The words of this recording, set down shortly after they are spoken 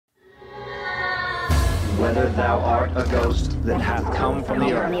Whether thou art a ghost that hath come from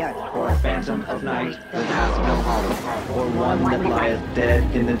the earth, or a phantom of night that hath no home, or one that lieth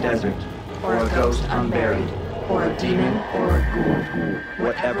dead in the desert, or a ghost unburied, or a demon, or a ghoul,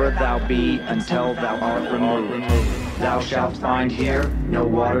 whatever thou be until thou art removed, thou shalt find here no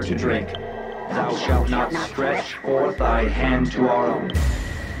water to drink. Thou shalt not stretch forth thy hand to our own.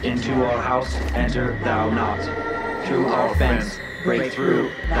 Into our house enter thou not. Through our fence break through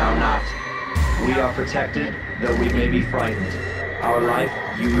thou not. We are protected, though we may be frightened. Our life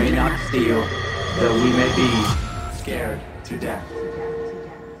you may not steal, though we may be scared to death.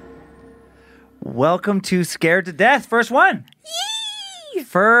 Welcome to Scared to Death, first one. Yee!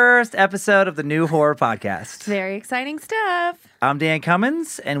 First episode of the new horror podcast. Very exciting stuff. I'm Dan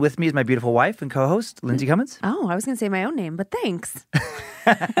Cummins, and with me is my beautiful wife and co-host, Lindsay Cummins. Oh, I was going to say my own name, but thanks.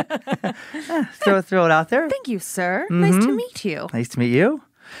 Throw it out there. Thank you, sir. Nice to meet you. Nice to meet you.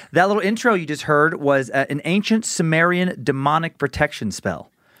 That little intro you just heard was an ancient Sumerian demonic protection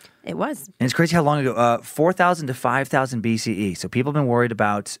spell. It was. And it's crazy how long ago, 4,000 to 5,000 BCE. So people have been worried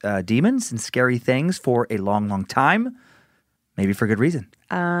about demons and scary things for a long, long time. Maybe for good reason.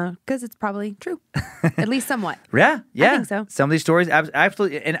 Because it's probably true. At least somewhat. Yeah. I think so. Some of these stories,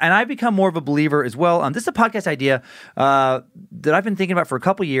 absolutely. And I've become more of a believer as well. This is a podcast idea that I've been thinking about for a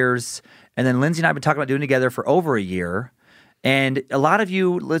couple years. And then Lindsay and I have been talking about doing together for over a year. And a lot of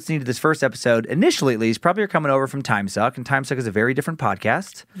you listening to this first episode, initially at least, probably are coming over from Timesuck. And Timesuck is a very different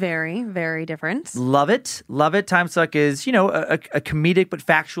podcast. Very, very different. Love it. Love it. Timesuck is, a comedic but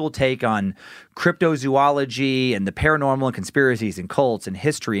factual take on cryptozoology and the paranormal and conspiracies and cults and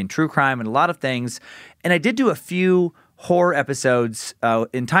history and true crime and a lot of things. And I did do a few horror episodes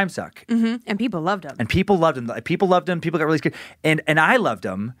in Timesuck. Mm-hmm. And people loved them. And people loved them. People loved them. People got really scared. And I loved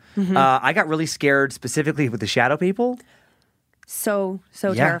them. Mm-hmm. I got really scared specifically with the shadow people. So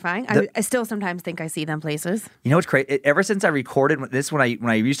Yeah. terrifying. I still sometimes think I see them places. You know what's crazy? Ever since I recorded this, when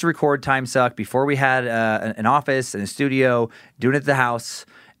I used to record Timesuck, before we had an office and a studio, doing it at the house,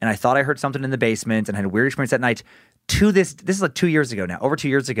 and I thought I heard something in the basement and had a weird experience that night. To this is like 2 years ago now, over 2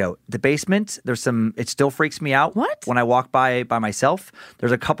 years ago. The basement, it still freaks me out. What? When I walk by myself,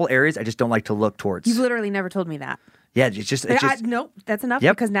 there's a couple areas I just don't like to look towards. You've literally never told me that. Yeah, it's just nope, that's enough.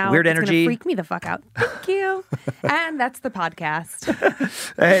 Yep, Because now weird it's energy. going to freak me the fuck out. Thank you. And that's the podcast.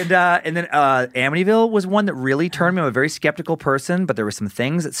 And then Amityville was one that really turned me. I'm a very skeptical person, but there were some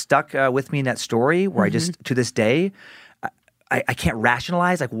things that stuck with me in that story where I just, to this day, I can't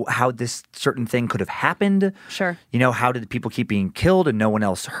rationalize like how this certain thing could have happened. Sure. How did people keep being killed and no one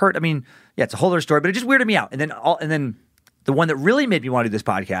else hurt? I mean, yeah, it's a whole other story, but it just weirded me out. And then the one that really made me want to do this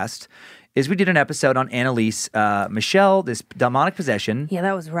podcast is we did an episode on Annalise Michelle, this demonic possession. Yeah,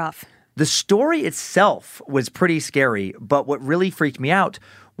 that was rough. The story itself was pretty scary, but what really freaked me out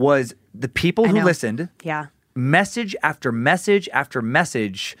was the people who listened. Yeah. Message after message after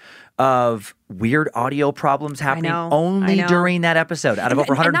message of weird audio problems happening only during that episode out of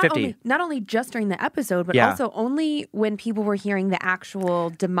over 150. And not only just during the episode, but Yeah. also only when people were hearing the actual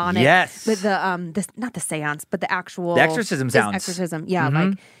demonic, Yes. not the seance, but the actual The exorcism sounds. Exorcism, yeah,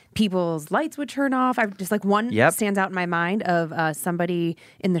 like people's lights would turn off. I just like one stands out in my mind of somebody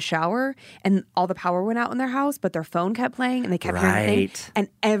in the shower and all the power went out in their house, but their phone kept playing and they kept hearing the thing. And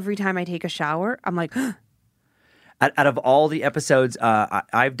every time I take a shower, I'm like. Out of all the episodes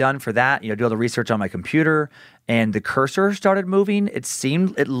I've done for that, do all the research on my computer, and the cursor started moving.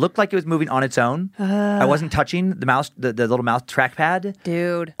 It looked like it was moving on its own. I wasn't touching the mouse, the little mouse trackpad.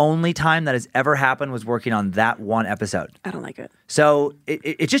 Dude. Only time that has ever happened was working on that one episode. I don't like it. So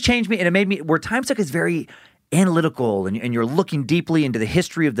it just changed me, and it made me, where Timesuck is very analytical, and you're looking deeply into the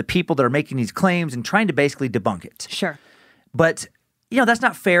history of the people that are making these claims and trying to basically debunk it. Sure. But that's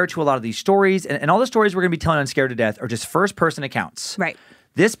not fair to a lot of these stories. And all the stories we're going to be telling on Scared to Death are just first-person accounts. Right.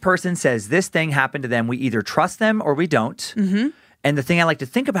 This person says this thing happened to them. We either trust them or we don't. Mm-hmm. And the thing I like to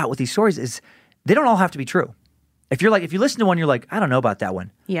think about with these stories is they don't all have to be true. If you listen to one, you're like, I don't know about that one.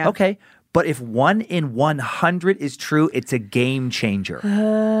 Yeah. Okay. But if 1 in 100 is true, it's a game changer.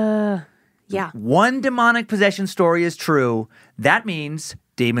 Yeah. One demonic possession story is true. That means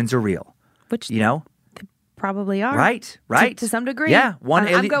demons are real. Which probably are. Right. To some degree. Yeah.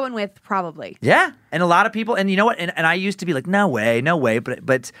 I'm going with probably. Yeah. And a lot of people, and you know what? And I used to be like, no way.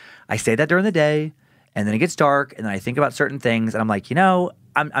 But I say that during the day, and then it gets dark, and then I think about certain things, and I'm like,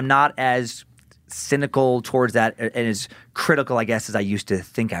 I'm not as cynical towards that and as critical, I guess, as I used to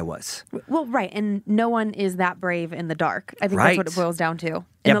think I was. Well, right. And no one is that brave in the dark. I think Right. that's what it boils down to.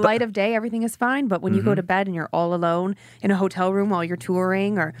 In the light of day, everything is fine. But when you go to bed and you're all alone in a hotel room while you're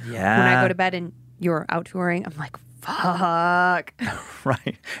touring, or when I go to bed and you're out touring, I'm like, Fuck.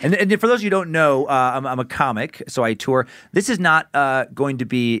 Right. And for those of you who don't know, I'm a comic, so I tour. This is not going to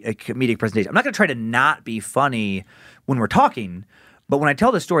be a comedic presentation. I'm not going to try to not be funny when we're talking, but when I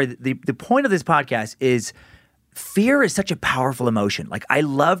tell the story, the point of this podcast is fear is such a powerful emotion. Like, I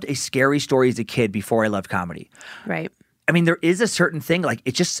loved a scary story as a kid before I loved comedy. Right. I mean, there is a certain thing, like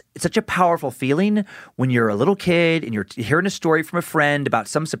it's such a powerful feeling when you're a little kid and you're hearing a story from a friend about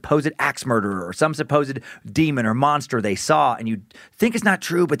some supposed axe murderer or some supposed demon or monster they saw, and you think it's not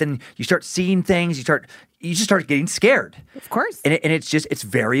true, but then you start seeing things, you just start getting scared. Of course. And it's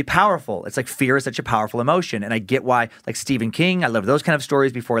very powerful. It's like fear is such a powerful emotion. And I get why, like Stephen King, I love those kind of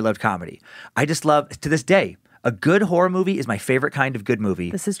stories before I loved comedy. I just love, to this day, a good horror movie is my favorite kind of good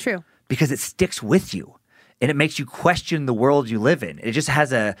movie. This is true. Because it sticks with you. And it makes you question the world you live in. It just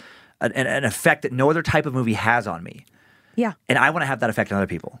has an effect that no other type of movie has on me. Yeah. And I want to have that effect on other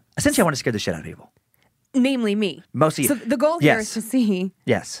people. Essentially, I want to scare the shit out of people. Namely me. Mostly. So the goal here is to see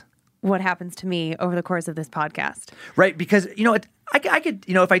what happens to me over the course of this podcast. Right. Because, I could,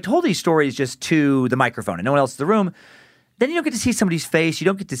 if I told these stories just to the microphone and no one else in the room, then you don't get to see somebody's face. You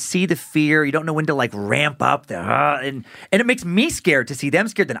don't get to see the fear. You don't know when to ramp up and it makes me scared to see them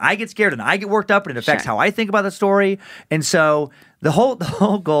scared. Then I get scared and I get worked up and it affects how I think about the story. And so the whole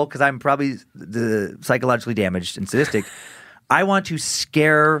goal, because I'm probably the psychologically damaged and sadistic, I want to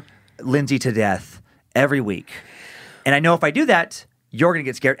scare Lindsay to death every week. And I know if I do that, you're going to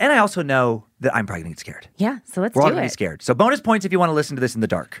get scared. And I also know that I'm probably going to get scared. Yeah, so let's We're do all going to be scared. So bonus points if you want to listen to this in the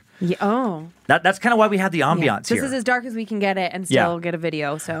dark. Yeah. Oh. That's kind of why we have the ambiance here. This is as dark as we can get it and still get a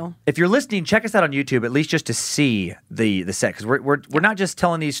video. So if you're listening, check us out on YouTube, at least just to see the set. Because we're not just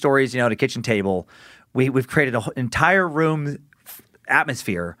telling these stories, at a kitchen table. We've created an entire room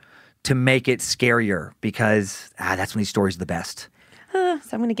atmosphere to make it scarier because that's when these stories are the best. So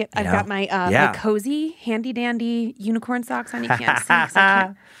I'm going to get, I've got my cozy, handy dandy unicorn socks on. You can't see 'cause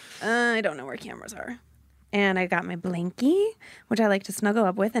I don't know where cameras are. And I got my blankie, which I like to snuggle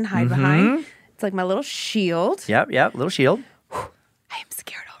up with and hide behind. It's like my little shield. Yep, little shield. I am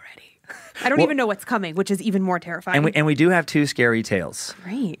scared already. I don't even know what's coming, which is even more terrifying. And we do have two scary tales.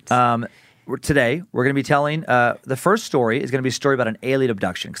 Great. Today, we're going to be telling, the first story is going to be a story about an alien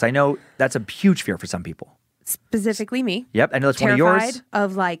abduction, because I know that's a huge fear for some people. Specifically me. Yep, I know that's terrified one of yours.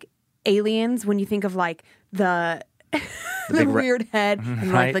 Of aliens when you think of the weird head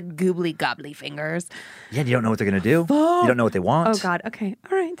and the goobly gobbly fingers. Yeah, you don't know what they're going to do. You don't know what they want. Oh God. Okay.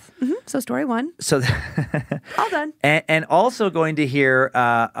 All right. So story one. So all done. And also going to hear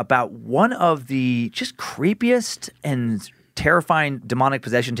about one of the just creepiest and terrifying demonic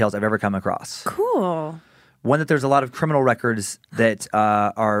possession tales I've ever come across. Cool. One that there's a lot of criminal records that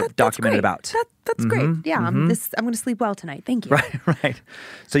are documented about. That's great. Yeah, I'm going to sleep well tonight. Thank you. Right.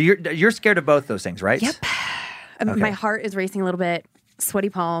 So you're scared of both those things, right? Yep. Okay. My heart is racing a little bit, sweaty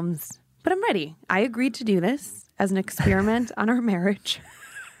palms, but I'm ready. I agreed to do this as an experiment on our marriage.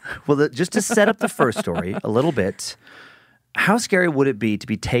 Well, just to set up the first story a little bit, how scary would it be to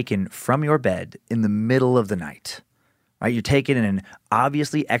be taken from your bed in the middle of the night? Right? You're taken in an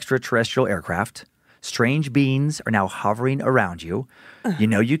obviously extraterrestrial aircraft. Strange beings are now hovering around you. You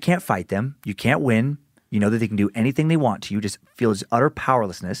know you can't fight them. You can't win. You know that they can do anything they want to you. Just feel this utter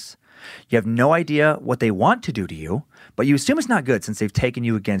powerlessness. You have no idea what they want to do to you, but you assume it's not good since they've taken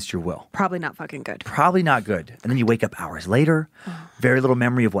you against your will. Probably not fucking good. Probably not good. And then you wake up hours later, very little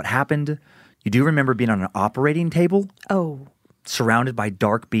memory of what happened. You do remember being on an operating table. Oh. Surrounded by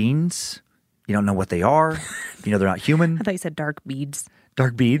dark beings. You don't know what they are. You know they're not human. I thought you said dark beads.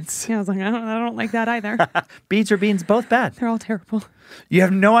 Dark beads? Yeah, I was like, I don't like that either. Beads or beans, both bad. They're all terrible. You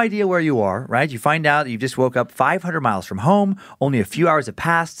have no idea where you are, right? You find out that you just woke up 500 miles from home. Only a few hours have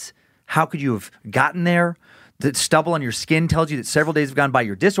passed. How could you have gotten there? The stubble on your skin tells you that several days have gone by.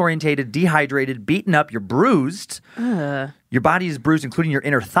 You're disorientated, dehydrated, beaten up. You're bruised. Your body is bruised, including your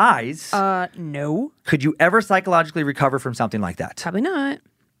inner thighs. No. Could you ever psychologically recover from something like that? Probably not.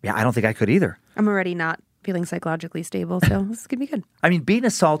 Yeah, I don't think I could either. I'm already not feeling psychologically stable, so this is going to be good. I mean, being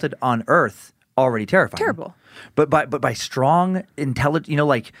assaulted on Earth, already terrifying. Terrible. But by strong,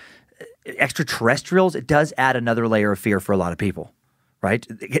 intelligent, extraterrestrials, it does add another layer of fear for a lot of people, right?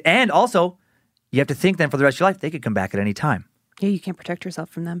 And also, you have to think then for the rest of your life, they could come back at any time. Yeah, you can't protect yourself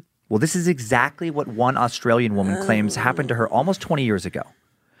from them. Well, this is exactly what one Australian woman claims happened to her almost 20 years ago.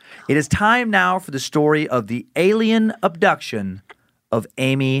 It is time now for the story of the alien abduction of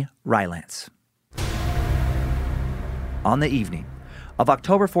Amy Rylance. On the evening of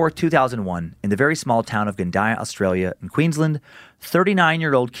October 4th, 2001, in the very small town of Gundian, Australia, in Queensland,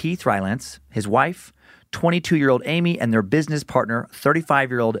 39-year-old Keith Rylance, his wife, 22-year-old Amy and their business partner,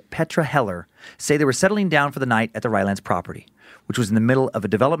 35-year-old Petra Heller, say they were settling down for the night at the Rylance property, which was in the middle of a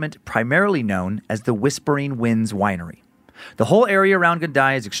development primarily known as the Whispering Winds Winery. The whole area around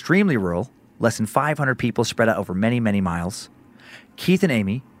Gundaya is extremely rural, less than 500 people spread out over many, many miles. Keith and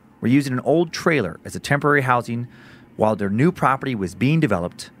Amy were using an old trailer as a temporary housing while their new property was being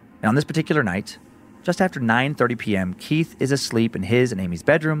developed. And on this particular night, just after 9:30 p.m., Keith is asleep in his and Amy's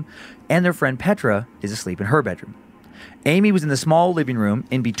bedroom, and their friend Petra is asleep in her bedroom. Amy was in the small living room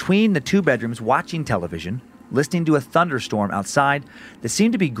in between the two bedrooms watching television, listening to a thunderstorm outside that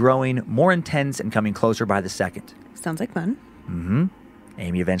seemed to be growing more intense and coming closer by the second. Sounds like fun. Mm-hmm.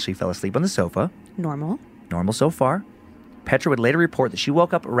 Amy eventually fell asleep on the sofa. Normal so far. Petra would later report that she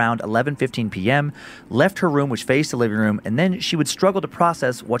woke up around 11:15 p.m., left her room, which faced the living room, and then she would struggle to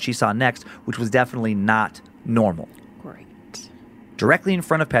process what she saw next, which was definitely not normal. Great. Directly in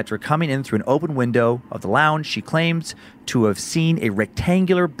front of Petra, coming in through an open window of the lounge, she claims to have seen a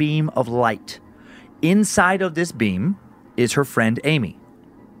rectangular beam of light. Inside of this beam is her friend Amy.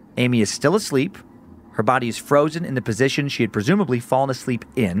 Amy is still asleep. Her body is frozen in the position she had presumably fallen asleep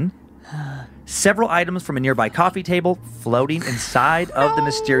in. Several items from a nearby coffee table floating inside of the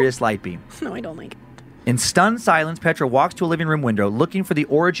mysterious light beam. No, I don't like it. In stunned silence, Petra walks to a living room window looking for the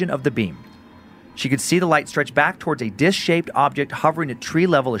origin of the beam. She could see the light stretch back towards a disc-shaped object hovering at tree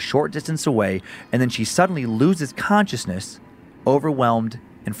level a short distance away, and then she suddenly loses consciousness, overwhelmed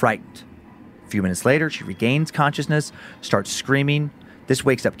and frightened. A few minutes later, she regains consciousness, starts screaming. This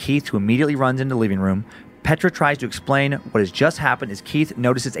wakes up Keith, who immediately runs into the living room. Petra tries to explain what has just happened as Keith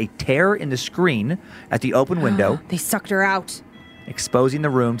notices a tear in the screen at the open window. They sucked her out, exposing the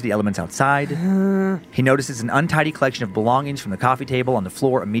room to the elements outside. He notices an untidy collection of belongings from the coffee table on the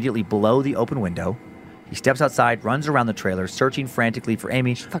floor immediately below the open window. He steps outside, runs around the trailer, searching frantically for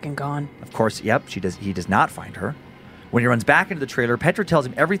Amy. She's fucking gone. Of course, yep, he does not find her. When he runs back into the trailer, Petra tells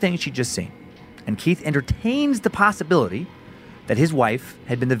him everything she'd just seen. And Keith entertains the possibility that his wife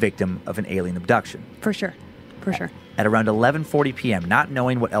had been the victim of an alien abduction. For sure. At around 11:40 p.m., not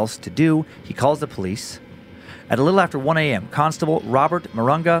knowing what else to do, he calls the police. At a little after 1 a.m., Constable Robert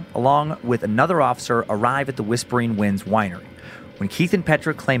Marunga, along with another officer, arrive at the Whispering Winds Winery. When Keith and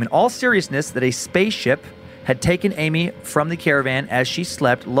Petra claim in all seriousness that a spaceship had taken Amy from the caravan as she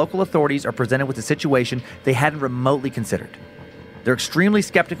slept, local authorities are presented with a situation they hadn't remotely considered. They're extremely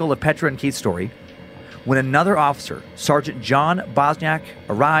skeptical of Petra and Keith's story. When another officer, Sergeant John Bosniak,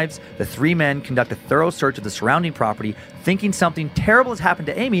 arrives, the three men conduct a thorough search of the surrounding property, thinking something terrible has happened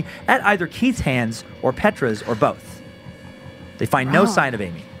to Amy at either Keith's hands or Petra's or both. They find no sign of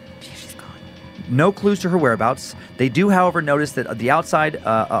Amy. She's gone. No clues to her whereabouts. They do, however, notice that at the outside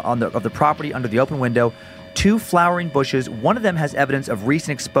of the property under the open window, two flowering bushes, one of them has evidence of recent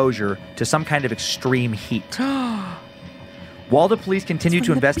exposure to some kind of extreme heat. While the police continue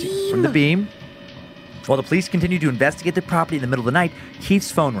to investigate from the beam, while the police continue to investigate the property in the middle of the night,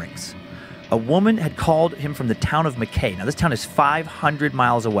 Keith's phone rings. A woman had called him from the town of McKay. Now, this town is 500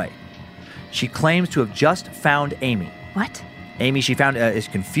 miles away. She claims to have just found Amy. What? Amy, she found, is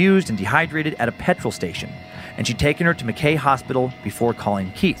confused and dehydrated at a petrol station, and she'd taken her to McKay Hospital before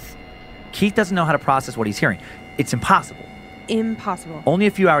calling Keith. Keith doesn't know how to process what he's hearing. It's impossible. Impossible. Only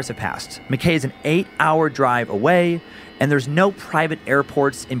a few hours have passed. McKay is an 8-hour drive away, and there's no private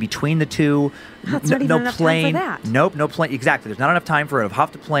airports in between the two. That's not even enough time for that. Nope, no plane. Exactly. There's not enough time for her to have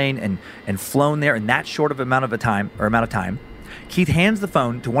hopped a plane and flown there in that short of amount of time. Keith hands the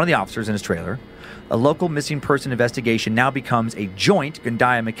phone to one of the officers in his trailer. A local missing person investigation now becomes a joint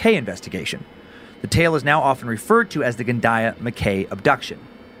Gundaya-McKay investigation. The tale is now often referred to as the Gundaya-McKay abduction.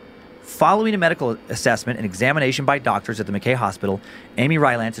 Following a medical assessment and examination by doctors at the McKay Hospital, Amy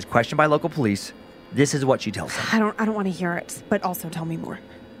Rylance is questioned by local police. This is what she tells them. I don't want to hear it, but also tell me more.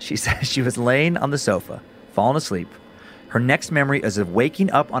 She says she was laying on the sofa, fallen asleep. Her next memory is of waking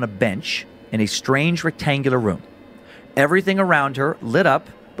up on a bench in a strange rectangular room. Everything around her lit up,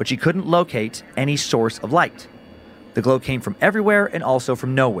 but she couldn't locate any source of light. The glow came from everywhere and also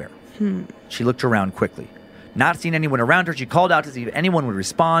from nowhere. She looked around quickly. Not seeing anyone around her, she called out to see if anyone would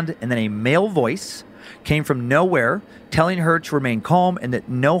respond, and then a male voice came from nowhere, telling her to remain calm and that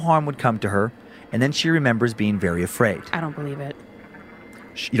no harm would come to her. And then she remembers being very afraid. I don't believe it.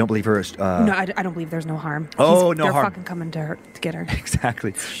 You don't believe her? No, I don't believe there's no harm. No harm. They're fucking coming to get her.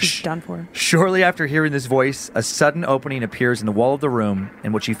 Exactly. She's done for. Shortly after hearing this voice, a sudden opening appears in the wall of the room,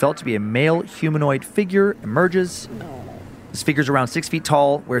 and what she felt to be a male humanoid figure emerges. No. This figure's around 6 feet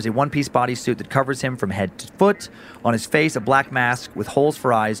tall, wears a one-piece bodysuit that covers him from head to foot. On his face, a black mask with holes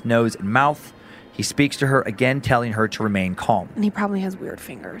for eyes, nose, and mouth. He speaks to her, again telling her to remain calm. And he probably has weird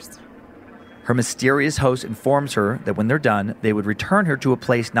fingers. Her mysterious host informs her that when they're done, they would return her to a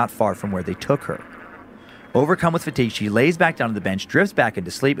place not far from where they took her. Overcome with fatigue, she lays back down on the bench, drifts back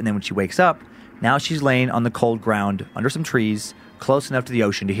into sleep, and then when she wakes up, now she's laying on the cold ground under some trees, close enough to the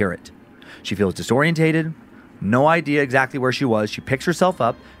ocean to hear it. She feels disorientated, no idea exactly where she was. She picks herself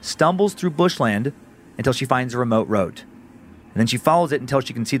up, stumbles through bushland until she finds a remote road. And then she follows it until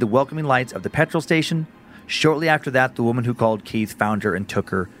she can see the welcoming lights of the petrol station. Shortly after that, the woman who called Keith found her and took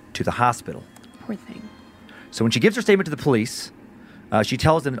her to the hospital. Poor thing. So when she gives her statement to the police, she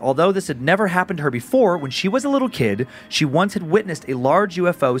tells them that although this had never happened to her before, when she was a little kid, she once had witnessed a large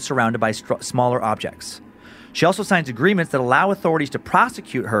UFO surrounded by smaller objects. She also signs agreements that allow authorities to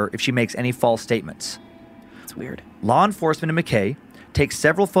prosecute her if she makes any false statements. That's weird. Law enforcement in McKay takes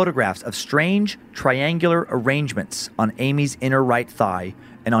several photographs of strange triangular arrangements on Amy's inner right thigh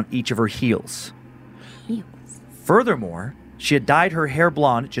and on each of her heels. Furthermore, she had dyed her hair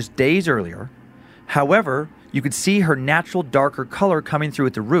blonde just days earlier. However, you could see her natural darker color coming through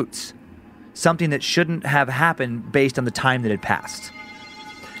at the roots, something that shouldn't have happened based on the time that had passed.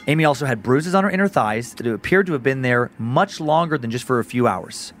 Amy also had bruises on her inner thighs that appeared to have been there much longer than just for a few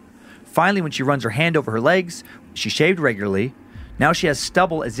hours. Finally, when she runs her hand over her legs, she shaved regularly. Now she has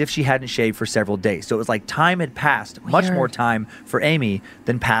stubble as if she hadn't shaved for several days. So it was like time had passed, Weird. much more time for Amy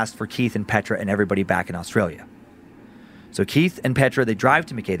than passed for Keith and Petra and everybody back in Australia. So Keith and Petra, they drive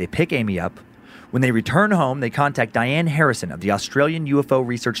to McKay. They pick Amy up. When they return home, they contact Diane Harrison of the Australian UFO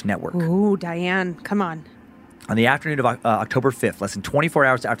Research Network. Ooh, Diane, come on. On the afternoon of October 5th, less than 24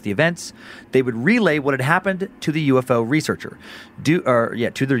 hours after the events, they would relay what had happened to the UFO researcher.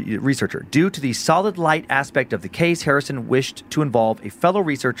 Due to the solid light aspect of the case, Harrison wished to involve a fellow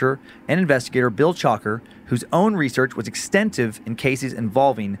researcher and investigator, Bill Chalker, whose own research was extensive in cases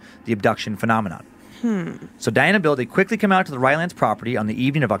involving the abduction phenomenon. So Diane and Bill, they quickly come out to the Rylands property on the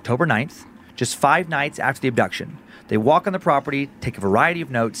evening of October 9th, just 5 nights after the abduction. They walk on the property, take a variety of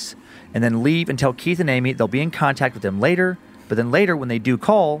notes, and then leave and tell Keith and Amy they'll be in contact with them later. But then later, when they do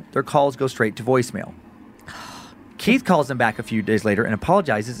call, their calls go straight to voicemail. Keith calls them back a few days later and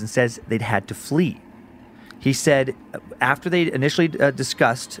apologizes and says they'd had to flee. He said after they initially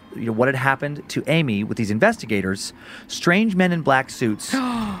discussed what had happened to Amy with these investigators, strange men in black suits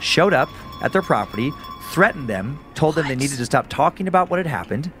showed up at their property, threatened them, told them they needed to stop talking about what had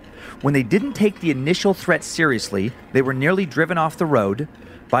happened. When they didn't take the initial threat seriously, they were nearly driven off the road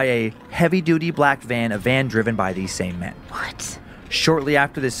by a heavy-duty black van, a van driven by these same men. What? Shortly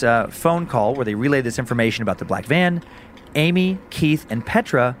after this phone call where they relayed this information about the black van, Amy, Keith, and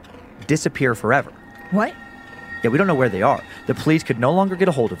Petra disappear forever. What? Yeah, we don't know where they are. The police could no longer get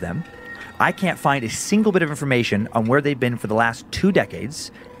a hold of them. I can't find a single bit of information on where they've been for the last 2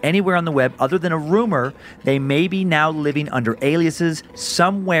 decades, anywhere on the web other than a rumor they may be now living under aliases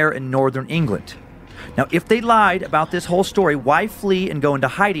somewhere in northern England. Now, if they lied about this whole story, why flee and go into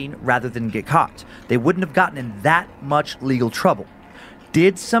hiding rather than get caught? They wouldn't have gotten in that much legal trouble.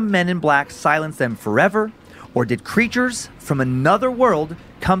 Did some men in black silence them forever? Or did creatures from another world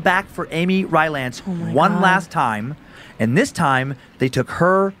come back for Amy Rylands one last time? And this time, they took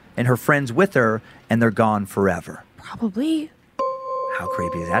her and her friends with her, and they're gone forever. Probably. How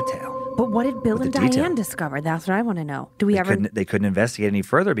creepy is that tale? But what did Bill With and the Diane detail. discover? That's what I want to know. They couldn't investigate any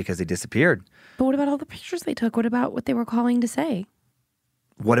further because they disappeared. But what about all the pictures they took? What about what they were calling to say?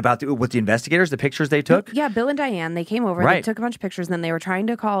 What about with the investigators, the pictures they took? Yeah, Bill and Diane, they came over, Right. they took a bunch of pictures, and then they were trying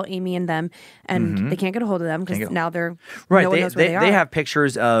to call Amy and them, and they can't get a hold of them because now they're Right, no one knows where they are. they have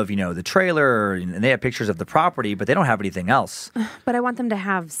pictures of the trailer, and they have pictures of the property, but they don't have anything else. But I want them to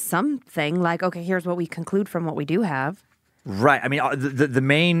have something like, okay, here's what we conclude from what we do have. Right. I mean, the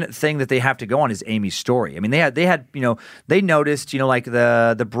main thing that they have to go on is Amy's story. I mean, they had they noticed like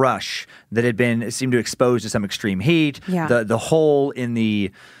the brush that had been seemed to expose to some extreme heat. Yeah. The hole in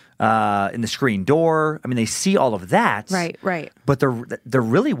the screen door. I mean, they see all of that. Right. But there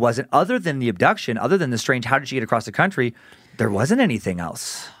really wasn't, other than the abduction, other than the strange how did she get across the country, there wasn't anything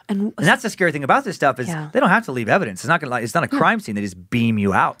else. And that's the scary thing about this stuff is they don't have to leave evidence. It's not it's not a crime scene. They just beam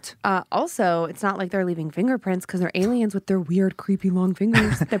you out. Also, it's not like they're leaving fingerprints because they're aliens with their weird, creepy long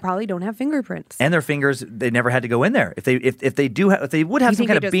fingers. They probably don't have fingerprints. And their fingers, they never had to go in there. If they would have some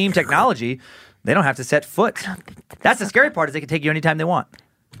kind of beam technology, they don't have to set foot. That's the scary part is they can take you anytime they want.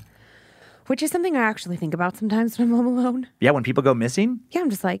 Which is something I actually think about sometimes when I'm home alone. Yeah, when people go missing. Yeah, I'm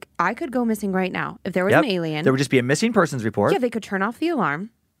just like, I could go missing right now. If there was an alien. There would just be a missing persons report. Yeah, they could turn off the alarm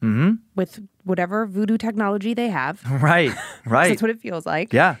with whatever voodoo technology they have. Right. That's what it feels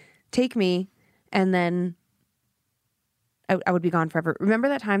like. Yeah. Take me, and then I would be gone forever. Remember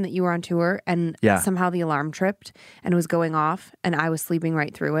that time that you were on tour and somehow the alarm tripped and it was going off and I was sleeping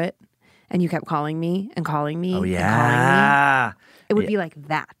right through it? and you kept calling me and calling me Oh, and calling me, yeah. it would be like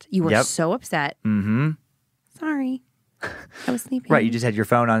that. You were so upset. Mm-hmm. Sorry. I was sleeping. Right, you just had your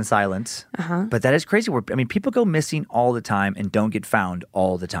phone on silent. But that is crazy. I mean, people go missing all the time and don't get found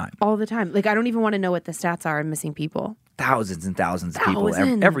all the time. All the time. Like, I don't even want to know what the stats are of missing people. Thousands and thousands of people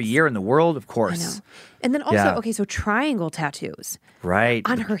every year in the world, of course. I know. And then also, okay, so triangle tattoos. Right.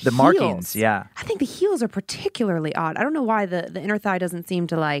 On her heels. The markings, yeah. I think the heels are particularly odd. I don't know why the inner thigh doesn't seem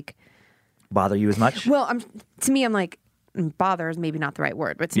to like... Bother you as much? Well, to me, I'm like, bother is maybe not the right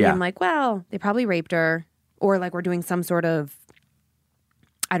word, but to me, I'm like, well, they probably raped her. Or like we're doing some sort of,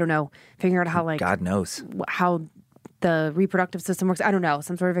 I don't know, figuring out how like... God knows. How the reproductive system works. I don't know,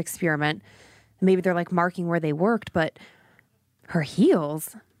 some sort of experiment. Maybe they're like marking where they worked, but her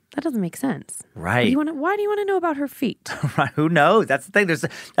heels, that doesn't make sense. Right. Why do you want to know about her feet? Right. Who knows? That's the thing.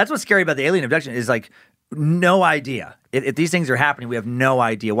 That's what's scary about the alien abduction is like no idea. If these things are happening, we have no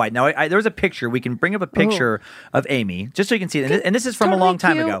idea why. Now, there's a picture. We can bring up a picture of Amy just so you can see it. And this is from totally a long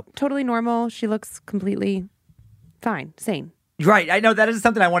time cute, ago. Totally normal. She looks completely fine, sane. Right. I know that is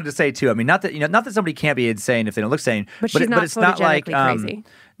something I wanted to say too. I mean, not that somebody can't be insane if they don't look sane, but it's not like crazy.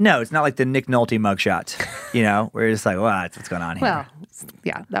 No, it's not like the Nick Nolte mugshot, where you're just like, what's going on here? Well,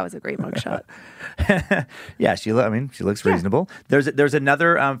 yeah, that was a great mugshot. Yeah, she looks reasonable. There's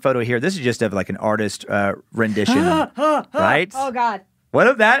another photo here. This is just of like an artist rendition, right? Oh God. What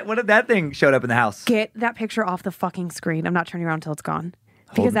if that thing showed up in the house? Get that picture off the fucking screen. I'm not turning around until it's gone.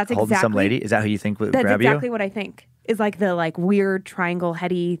 Because that's holding exactly some lady. Is that who you think would grab you? That's exactly what I think. Is like the like weird triangle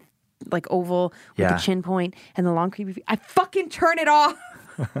heady, like oval with the chin point and the long creepy feet. I fucking turn it off.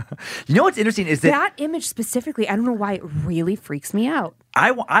 You know what's interesting is that image specifically. I don't know why it really freaks me out.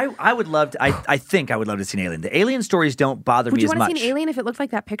 I would love to. I think I would love to see an alien. The alien stories don't bother me as much. Would you want to see an alien if it looked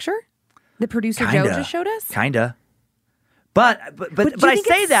like that picture? The producer Joe just showed us. Kinda. But I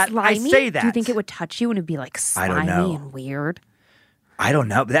say that. Slimy? I say that. Do you think it would touch you and it'd be like slimy and weird? I don't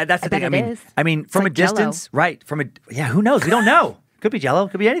know. But that's the thing. I mean, from like a distance, Jell-O. right? Who knows? We don't know. Could be Jell-O.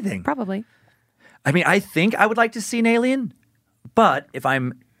 Could be anything. Probably. I mean, I think I would like to see an alien, but if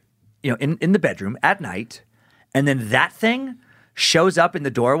I'm, in the bedroom at night, and then that thing shows up in the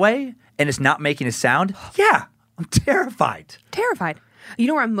doorway and it's not making a sound, yeah, I'm terrified. Terrified. You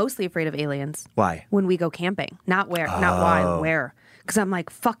know where I'm mostly afraid of aliens? Why? When we go camping. Not why, where. Because I'm like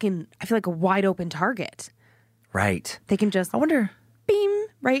I feel like a wide open target. Right. They can just, I wonder, beam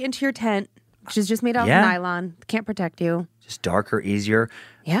right into your tent, which is just made out of nylon. Can't protect you. Just darker, easier.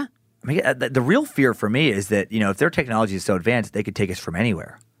 Yeah. I mean, the real fear for me is that, if their technology is so advanced, they could take us from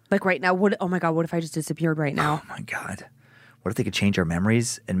anywhere. Like right now, oh my God, what if I just disappeared right now? Oh my God. What if they could change our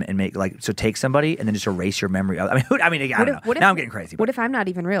memories and make take somebody and then just erase your memory? I don't know. Now I'm getting crazy. What if I'm not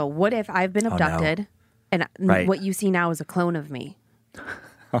even real? What if I've been abducted and what you see now is a clone of me?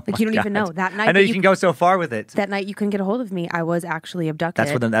 Like you don't even know. That night I know you can go so far with it. That night you couldn't get a hold of me. I was actually abducted.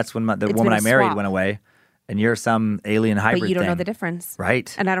 That's when the woman I married went away. And you're some alien hybrid But you don't thing. know the difference.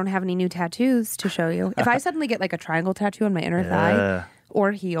 Right. And I don't have any new tattoos to show you. If I suddenly get like a triangle tattoo on my inner thigh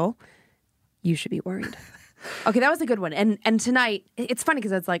or heel, you should be worried. Okay, that was a good one. And tonight, it's funny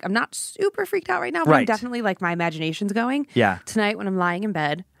because it's like, I'm not super freaked out right now, but I'm definitely like my imagination's going. Yeah. Tonight when I'm lying in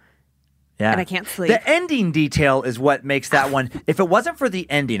bed. Yeah. And I can't sleep. The ending detail is what makes that one. If it wasn't for the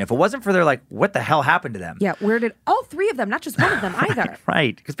ending, if it wasn't for their like, what the hell happened to them? Yeah, where did all three of them, not just one of them either.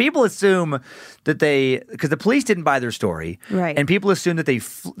 Right. Because people assume that because the police didn't buy their story. Right. And people assume that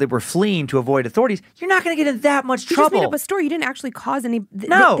they were fleeing to avoid authorities. You're not going to get in that much trouble. You just made up a story. You didn't actually cause any.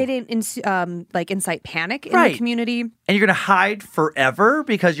 No. They didn't incite panic in the community. And you're going to hide forever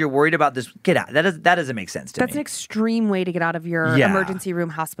because you're worried about this. Get out. That doesn't make sense to me. That's an extreme way to get out of your emergency room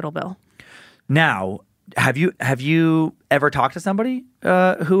hospital bill. Now, have you ever talked to somebody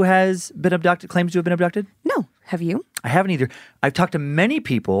who has been abducted, claims to have been abducted? No. Have you? I haven't either. I've talked to many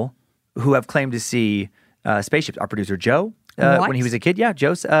people who have claimed to see spaceships. Our producer Joe, when he was a kid,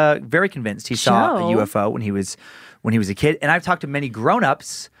 Joe's very convinced he saw a UFO when he was a kid. And I've talked to many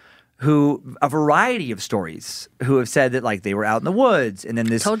grown-ups a variety of stories who have said that like they were out in the woods and then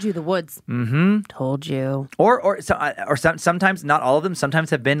this told you the woods. Mm-hmm. Told you. Or sometimes, not all of them, sometimes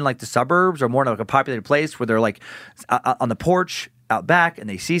have been like the suburbs or more like a populated place where they're like on the porch out back and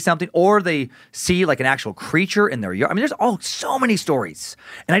they see something, or they see like an actual creature in their yard. I mean, there's so many stories.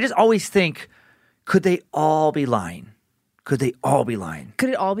 And I just always think, could they all be lying? Could they all be lying? Could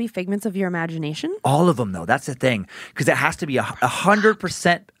it all be figments of your imagination? All of them, though. That's the thing. Because it has to be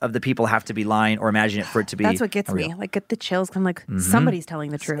 100% of the people have to be lying or imagine it for it to be. That's what gets me. Like, get the chills. I'm like, somebody's telling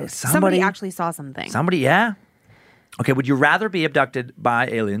the truth. Somebody actually saw something. Somebody, yeah. Okay, would you rather be abducted by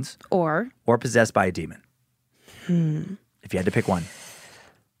aliens or possessed by a demon? If you had to pick one.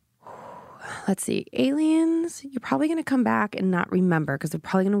 let's see. Aliens, you're probably going to come back and not remember because they're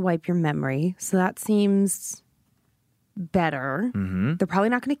probably going to wipe your memory. So that seems better. Mm-hmm. They're probably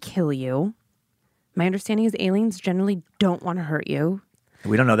not going to kill you. My understanding is aliens generally don't want to hurt you.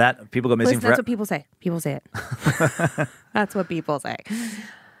 We don't know that. People go missing Listen, that's what people say. People say it. That's what people say.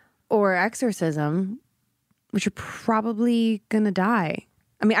 Or exorcism, which you're probably going to die.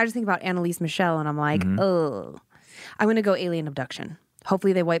 I mean, I just think about Annalise Michelle and I'm like, oh, I'm going to go alien abduction.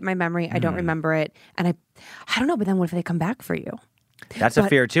 Hopefully they wipe my memory. I don't remember it. And I don't know, but then what if they come back for you? That's a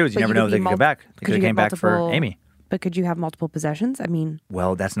fear too, is you never know if they can come back. They could have came back for Amy. But could you have multiple possessions? I mean.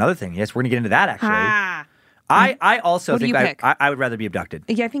 Well, that's another thing. Yes, we're going to get into that actually. I also think I would rather be abducted.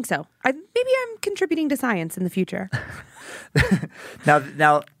 Yeah, I think so. Maybe I'm contributing to science in the future. Now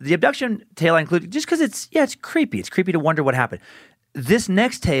the abduction tale I included just because it's creepy. It's creepy to wonder what happened. This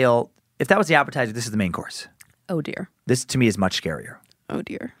next tale, if that was the appetizer, this is the main course. Oh dear. This to me is much scarier. Oh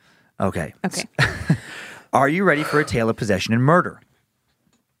dear. Okay. Okay. Are you ready for a tale of possession and murder?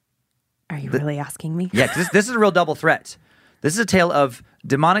 Are you really asking me? Yeah, this is a real double threat. This is a tale of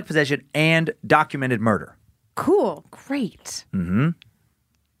demonic possession and documented murder. Cool. Great.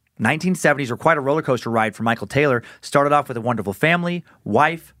 1970s were quite a roller coaster ride for Michael Taylor. Started off with a wonderful family,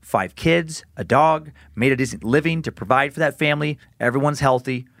 wife, 5 kids, a dog, made a decent living to provide for that family. Everyone's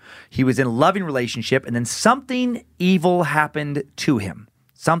healthy. He was in a loving relationship, and then something evil happened to him.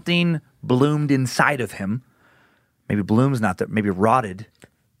 Something bloomed inside of him. Maybe bloom's not that, maybe rotted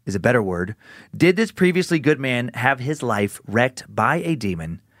is a better word. Did this previously good man have his life wrecked by a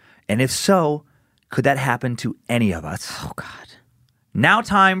demon? And if so, could that happen to any of us? Oh, God. Now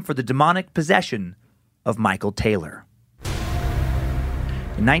time for the demonic possession of Michael Taylor.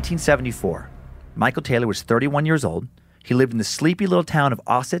 In 1974, Michael Taylor was 31 years old. He lived in the sleepy little town of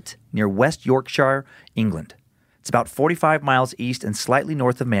Ossett near West Yorkshire, England. It's about 45 miles east and slightly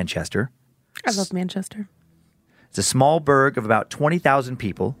north of Manchester. I love Manchester. It's a small burg of about 20,000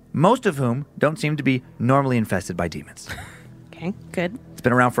 people, most of whom don't seem to be normally infested by demons. Okay, good. It's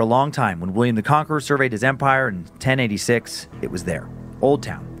been around for a long time. When William the Conqueror surveyed his empire in 1086, it was there. Old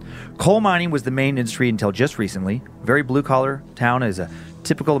town. Coal mining was the main industry until just recently. Very blue-collar town is a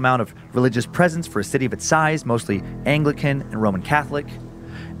typical amount of religious presence for a city of its size, mostly Anglican and Roman Catholic.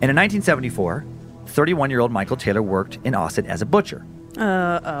 And in 1974, 31-year-old Michael Taylor worked in Ossett as a butcher.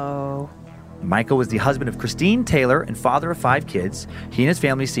 Uh-oh. Michael was the husband of Christine Taylor and father of 5 kids. He and his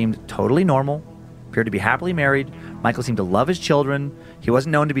family seemed totally normal, appeared to be happily married. Michael seemed to love his children. He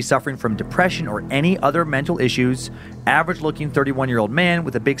wasn't known to be suffering from depression or any other mental issues. Average-looking 31-year-old man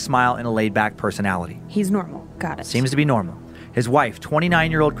with a big smile and a laid-back personality. He's normal. Got it. Seems to be normal. His wife,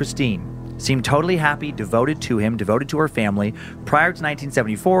 29-year-old Christine, seemed totally happy, devoted to him, devoted to her family. Prior to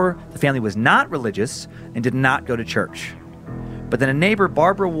 1974, the family was not religious and did not go to church. But then a neighbor,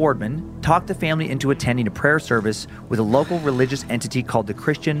 Barbara Wardman, talked the family into attending a prayer service with a local religious entity called the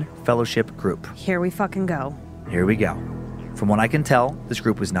Christian Fellowship Group. Here we fucking go. Here we go. From what I can tell, this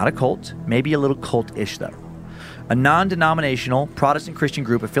group was not a cult, maybe a little cult-ish though. A non-denominational Protestant Christian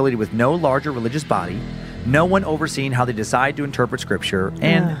group affiliated with no larger religious body, no one overseeing how they decide to interpret scripture,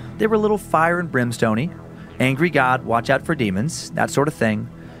 and they were a little fire and brimstone-y. Angry God, watch out for demons, that sort of thing.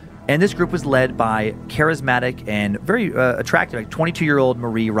 And this group was led by charismatic and very attractive, like 22-year-old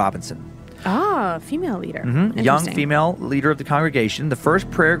Marie Robinson. Ah, female leader. Young female leader of the congregation. The first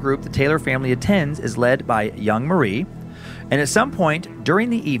prayer group the Taylor family attends is led by young Marie. And at some point during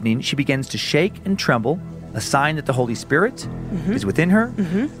the evening, she begins to shake and tremble, a sign that the Holy Spirit is within her.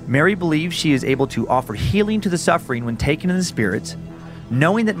 Mary believes she is able to offer healing to the suffering when taken in the Spirit.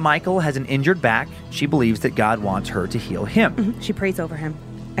 Knowing that Michael has an injured back, she believes that God wants her to heal him. She prays over him.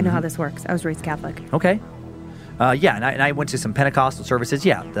 I know how this works. I was raised Catholic. Okay. And I went to some Pentecostal services.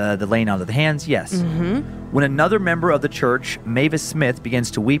 Yeah, the laying out of the hands, yes. When another member of the church, Mavis Smith, begins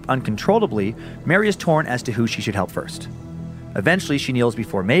to weep uncontrollably, Mary is torn as to who she should help first. Eventually, she kneels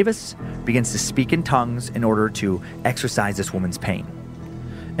before Mavis, begins to speak in tongues in order to exorcise this woman's pain.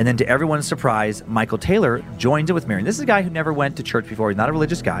 And then to everyone's surprise, Michael Taylor joins in with Mary. And this is a guy who never went to church before. He's not a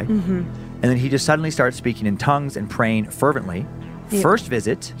religious guy. And then he just suddenly starts speaking in tongues and praying fervently. First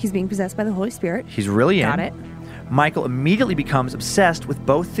visit. He's being possessed by the Holy Spirit. He's really in. Got it. Michael immediately becomes obsessed with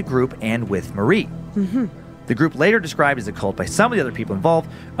both the group and with Marie. The group, later described as a cult by some of the other people involved,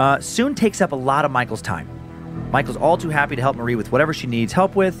 soon takes up a lot of Michael's time. Michael's all too happy to help Marie with whatever she needs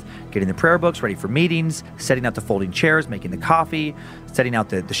help with, getting the prayer books ready for meetings, setting out the folding chairs, making the coffee, setting out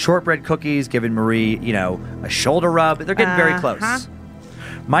the shortbread cookies, giving Marie, a shoulder rub. They're getting very close.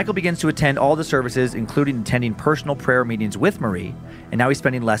 Michael begins to attend all the services, including attending personal prayer meetings with Marie, and now he's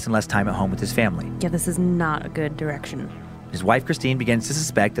spending less and less time at home with his family. Yeah, this is not a good direction. His wife, Christine, begins to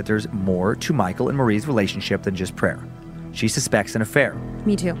suspect that there's more to Michael and Marie's relationship than just prayer. She suspects an affair.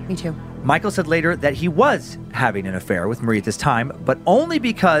 Me too. Michael said later that he was having an affair with Marie at this time, but only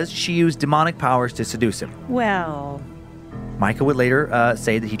because she used demonic powers to seduce him. Well... Michael would later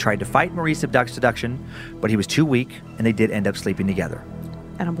say that he tried to fight Marie's seduction, but he was too weak, and they did end up sleeping together.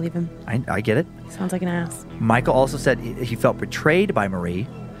 I don't believe him. I get it. Sounds like an ass. Michael also said he felt betrayed by Marie.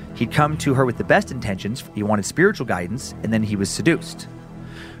 He'd come to her with the best intentions. He wanted spiritual guidance, and then he was seduced.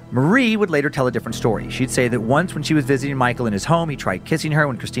 Marie would later tell a different story. She'd say that once when she was visiting Michael in his home, he tried kissing her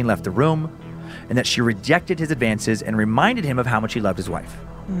when Christine left the room, and that she rejected his advances and reminded him of how much he loved his wife.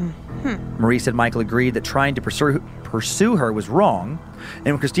 Marie said Michael agreed that trying to pursue her was wrong, and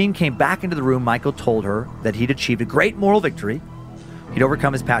when Christine came back into the room, Michael told her that he'd achieved a great moral victory. He'd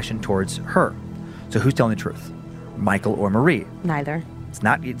overcome his passion towards her. So who's telling the truth? Michael or Marie? Neither. It's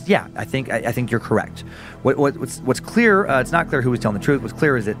not. I think you're correct. What's clear? It's not clear who was telling the truth. What's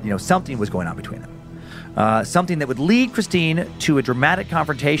clear is that something was going on between them, something that would lead Christine to a dramatic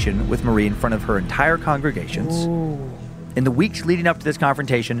confrontation with Marie in front of her entire congregations. Ooh. In the weeks leading up to this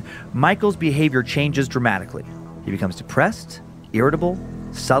confrontation, Michael's behavior changes dramatically. He becomes depressed, irritable,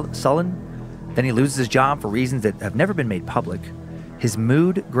 sullen. Then he loses his job for reasons that have never been made public. His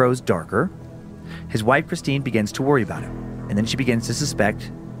mood grows darker. His wife, Christine, begins to worry about him. And then she begins to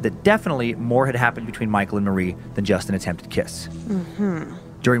suspect that definitely more had happened between Michael and Marie than just an attempted kiss.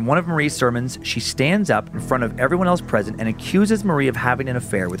 During one of Marie's sermons, she stands up in front of everyone else present and accuses Marie of having an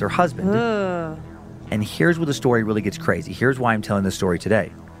affair with her husband. And here's where the story really gets crazy. Here's why I'm telling this story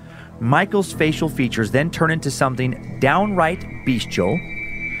today. Michael's facial features then turn into something downright bestial.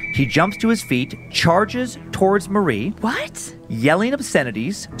 He jumps to his feet, charges towards Marie. What? Yelling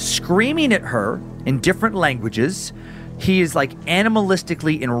obscenities, screaming at her in different languages. He is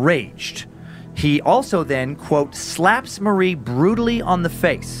animalistically enraged. He also then, quote, slaps Marie brutally on the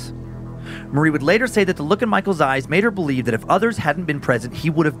face. Marie would later say that the look in Michael's eyes made her believe that if others hadn't been present, he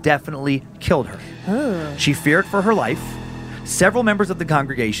would have definitely killed her. She feared for her life. Several members of the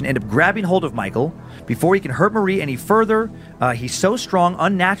congregation end up grabbing hold of Michael. Before he can hurt Marie any further, he's so strong,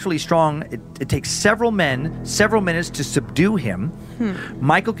 unnaturally strong, it takes several minutes to subdue him.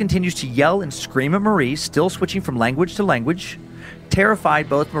 Michael continues to yell and scream at Marie, still switching from language to language. Terrified,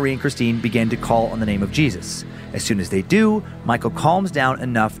 both Marie and Christine begin to call on the name of Jesus. As soon as they do, Michael calms down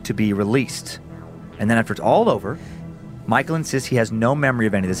enough to be released. And then after it's all over, Michael insists he has no memory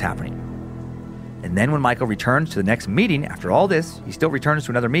of any of this happening. And then when Michael returns to the next meeting, after all this, he still returns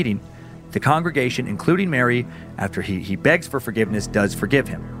to another meeting. The congregation, including Mary, after he begs for forgiveness, does forgive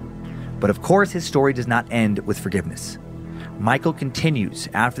him. But of course, his story does not end with forgiveness. Michael continues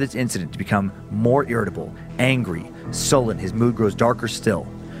after this incident to become more irritable, angry, sullen. His mood grows darker still.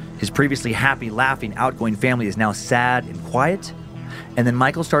 His previously happy, laughing, outgoing family is now sad and quiet. And then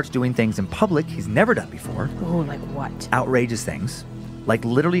Michael starts doing things in public he's never done before. Oh, like what? Outrageous things. Like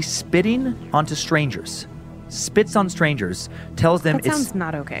literally spitting onto strangers. Spits on strangers, tells them that sounds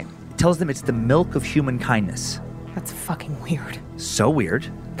not okay. Tells them it's the milk of human kindness. That's fucking weird. So weird.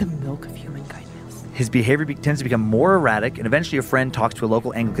 The milk of human kindness. His behavior tends to become more erratic, and eventually a friend talks to a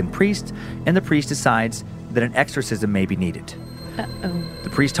local Anglican priest, and the priest decides that an exorcism may be needed. Uh-oh. The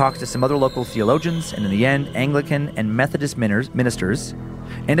priest talks to some other local theologians, and in the end, Anglican and Methodist ministers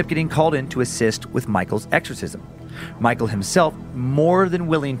end up getting called in to assist with Michael's exorcism. Michael himself more than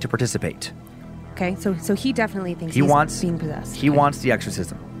willing to participate. Okay, so he definitely thinks he's being possessed. He wants the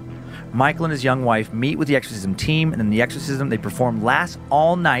exorcism. Michael and his young wife meet with the exorcism team, and then the exorcism they perform lasts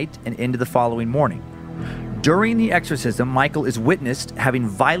all night and into the following morning. During the exorcism, Michael is witnessed having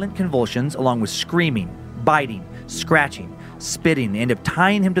violent convulsions along with screaming, biting, scratching, spitting. They end up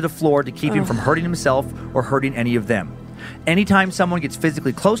tying him to the floor to keep him from hurting himself or hurting any of them. Anytime someone gets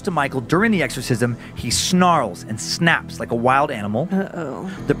physically close to Michael during the exorcism, he snarls and snaps like a wild animal.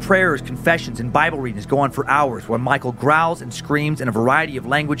 The prayers, confessions, and Bible readings go on for hours, while Michael growls and screams in a variety of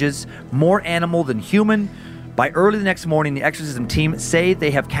languages, more animal than human. By early the next morning, the exorcism team say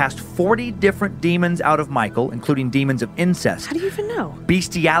they have cast 40 different demons out of Michael, including demons of incest. How do you even know?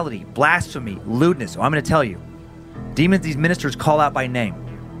 Bestiality, blasphemy, lewdness. I'm going to tell you. Demons these ministers call out by name.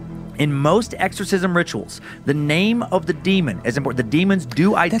 In most exorcism rituals, the name of the demon is important. The demons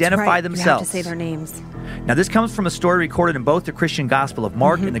do identify themselves. You have to say their names. Now, this comes from a story recorded in both the Christian Gospel of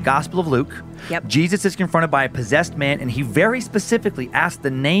Mark and the Gospel of Luke. Yep. Jesus is confronted by a possessed man, and he very specifically asks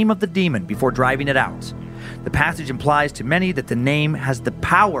the name of the demon before driving it out. The passage implies to many that the name has the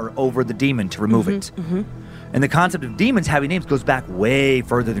power over the demon to remove it. And the concept of demons having names goes back way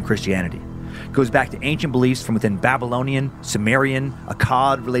further than Christianity. goes back to ancient beliefs from within Babylonian, Sumerian,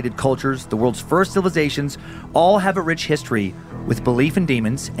 Akkad-related cultures. The world's first civilizations all have a rich history with belief in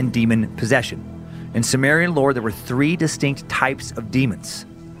demons and demon possession. In Sumerian lore, there were 3 distinct types of demons: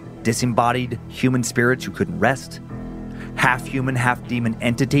 disembodied human spirits who couldn't rest, half-human, half-demon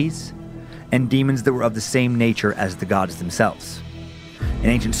entities, and demons that were of the same nature as the gods themselves. In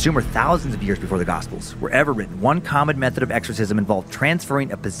ancient Sumer, thousands of years before the Gospels were ever written, one common method of exorcism involved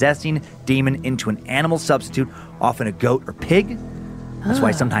transferring a possessing demon into an animal substitute, often a goat or pig. That's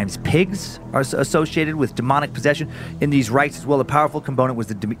why sometimes pigs are associated with demonic possession. In these rites as well, a powerful component was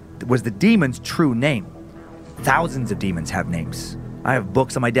the demon's true name. Thousands of demons have names. I have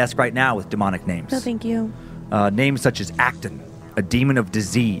books on my desk right now with demonic names. No, thank you. Names such as Acton, a demon of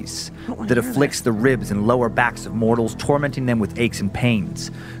disease that afflicts the ribs and lower backs of mortals, tormenting them with aches and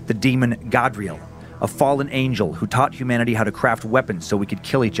pains. The demon Gadriel, a fallen angel who taught humanity how to craft weapons so we could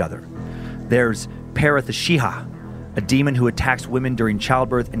kill each other. There's Parathashiha, a demon who attacks women during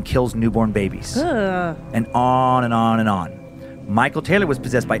childbirth and kills newborn babies. And on and on and on. Michael Taylor was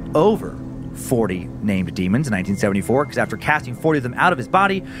possessed by over 40 named demons in 1974, because after casting 40 of them out of his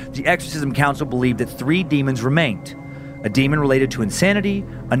body, the Exorcism Council believed that 3 demons remained. A demon related to insanity,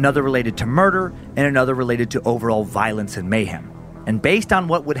 another related to murder, and another related to overall violence and mayhem. And based on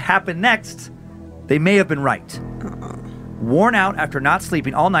what would happen next, they may have been right. Worn out after not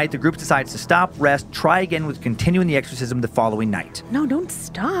sleeping all night, the group decides to stop, rest, try again with continuing the exorcism the following night. No, don't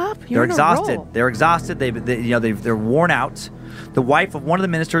stop. They're exhausted. They're exhausted. They're worn out. The wife of one of the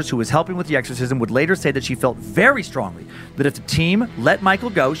ministers who was helping with the exorcism would later say that she felt very strongly that if the team let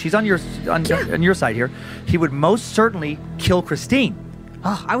Michael go, she's on your side here, he would most certainly kill Christine.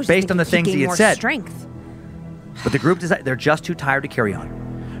 Oh, I was based on the things he had said. Strength. But the group decided they're just too tired to carry on.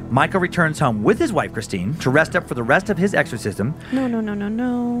 Michael returns home with his wife, Christine, to rest up for the rest of his exorcism.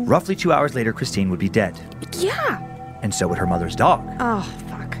 No. Roughly 2 hours later, Christine would be dead. Yeah. And so would her mother's dog. Oh,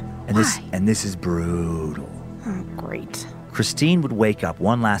 fuck. And this is brutal. Oh, great. Christine would wake up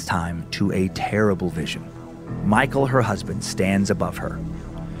one last time to a terrible vision. Michael, her husband, stands above her.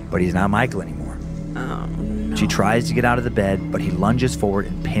 But he's not Michael anymore. Oh, no. She tries to get out of the bed, but he lunges forward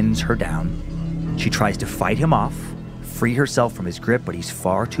and pins her down. She tries to fight him off, free herself from his grip, but he's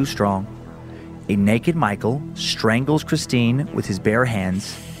far too strong. A naked Michael strangles Christine with his bare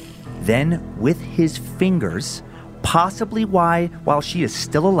hands. Then, with his fingers, possibly while she is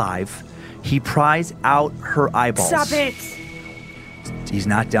still alive, he pries out her eyeballs. Stop it! He's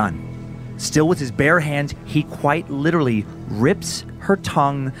not done. Still with his bare hands, he quite literally rips her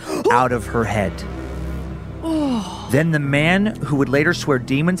tongue out of her head. Then the man who would later swear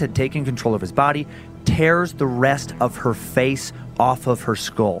demons had taken control of his body tears the rest of her face off of her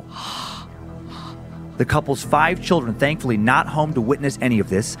skull. The couple's 5 children, thankfully not home to witness any of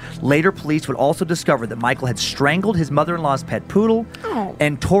this. Later, police would also discover that Michael had strangled his mother-in-law's pet poodle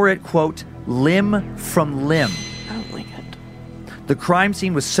and tore it, quote, limb from limb. Oh my God. The crime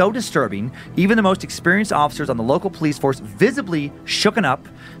scene was so disturbing, even the most experienced officers on the local police force visibly shooken up.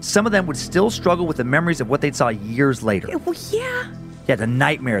 Some of them would still struggle with the memories of what they saw years later. Well, yeah. Yeah, the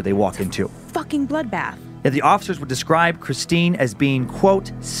nightmare they walked into. Fucking bloodbath. Yeah, the officers would describe Christine as being,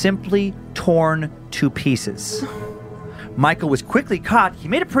 quote, simply torn to pieces. Michael was quickly caught. He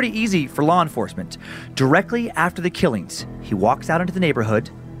made it pretty easy for law enforcement. Directly after the killings, he walks out into the neighborhood,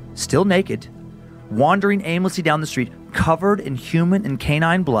 still naked, wandering aimlessly down the street, covered in human and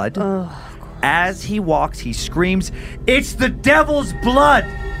canine blood. As he walks, he screams, "It's the devil's blood!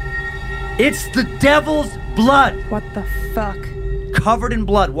 It's the devil's blood!" What the fuck? Covered in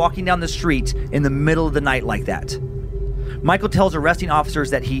blood, walking down the street in the middle of the night like that. Michael tells arresting officers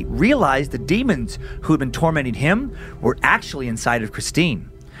that he realized the demons who had been tormenting him were actually inside of Christine.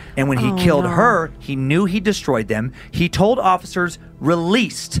 And when he killed her, he knew he destroyed them. He told officers,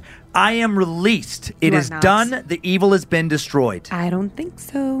 "Released. I am released. It is done. The evil has been destroyed." I don't think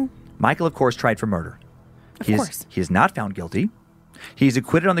so. Michael, of course, tried for murder. He is not found guilty. He's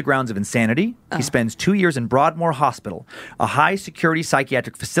acquitted on the grounds of insanity. He spends 2 years in Broadmoor Hospital, a high-security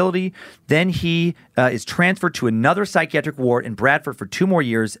psychiatric facility. Then he is transferred to another psychiatric ward in Bradford for 2 more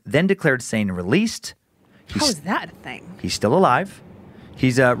years, then declared sane and released. How is that a thing? He's still alive.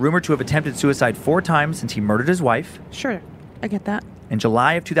 He's rumored to have attempted suicide 4 times since he murdered his wife. Sure, I get that. In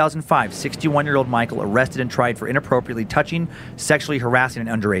July of 2005, 61-year-old Michael arrested and tried for inappropriately touching, sexually harassing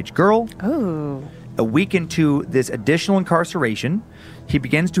an underage girl. Oh. A week into this additional incarceration, he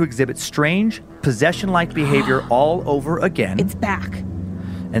begins to exhibit strange, possession-like behavior all over again. It's back.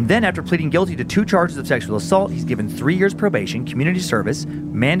 And then, after pleading guilty to 2 charges of sexual assault, he's given 3 years probation, community service,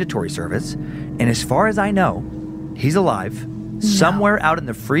 mandatory service, and as far as I know, he's alive, somewhere out in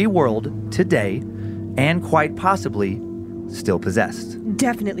the free world today, and quite possibly still possessed.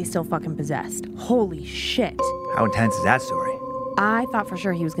 Definitely still fucking possessed. Holy shit. How intense is that story? I thought for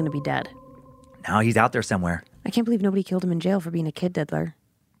sure he was going to be dead. Now he's out there somewhere. I can't believe nobody killed him in jail for being a kid diddler.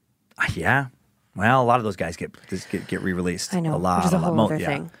 Yeah. Well, a lot of those guys get re-released. I know, a lot, which is a whole other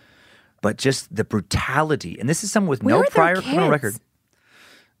thing. But just the brutality, and this is someone with no prior criminal record.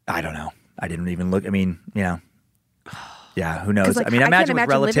 I don't know. I didn't even look. I mean, yeah, who knows? Like, I mean, I imagine with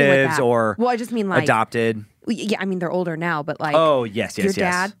relatives or I just mean like adopted. Yeah, I mean they're older now, but like, oh yes, your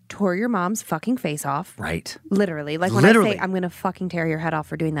dad tore your mom's fucking face off, right? Literally, like when I say I'm gonna fucking tear your head off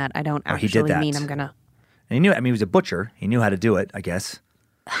for doing that, I don't actually mean I'm gonna. And he knew. I mean, he was a butcher. He knew how to do it. I guess.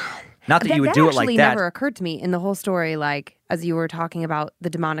 Not that you would do it like that. That actually never occurred to me in the whole story. Like as you were talking about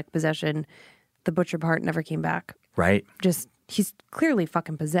the demonic possession, the butcher part never came back. Right. Just he's clearly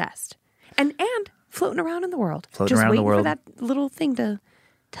fucking possessed, and floating around in the world, floating around in the world, for that little thing to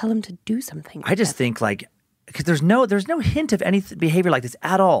tell him to do something. I just think like. Because there's no hint of any behavior like this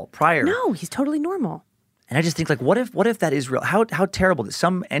at all prior. No, he's totally normal. And I just think like, what if that is real? How terrible that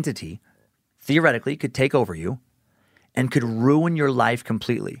some entity theoretically could take over you and could ruin your life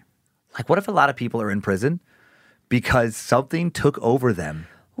completely. Like, what if a lot of people are in prison because something took over them?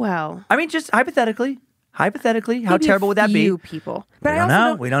 Well, I mean, just hypothetically, how terrible would that be? Few people,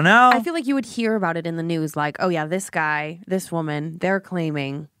 but we don't know. I feel like you would hear about it in the news, like, oh yeah, this guy, this woman, they're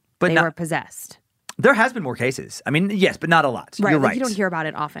claiming they were possessed. There has been more cases. I mean, yes, but not a lot. Right, You're like right. You don't hear about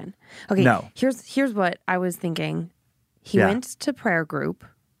it often. Okay, no. Here's what I was thinking. He went to prayer group.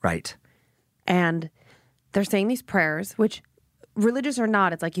 Right. And they're saying these prayers, which religious or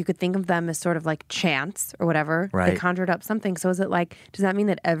not, it's like you could think of them as sort of like chants or whatever. Right. They conjured up something. So is it like, does that mean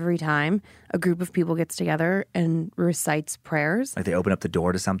that every time a group of people gets together and recites prayers? Like they open up the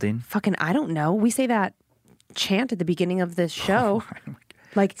door to something? Fucking, I don't know. We say that chant at the beginning of this show.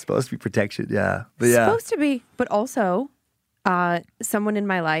 Like it's supposed to be protection, yeah. But supposed to be, but also someone in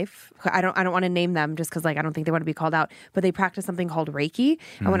my life, I don't want to name them just because like I don't think they want to be called out, but they practice something called Reiki.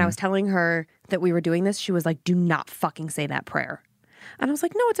 And when I was telling her that we were doing this, she was like, do not fucking say that prayer. And I was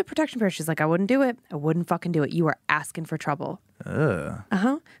like, no, it's a protection prayer. She's like, I wouldn't do it. I wouldn't fucking do it. You are asking for trouble. So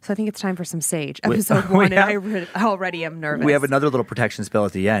I think it's time for some sage. Episode 1, and I already am nervous. We have another little protection spell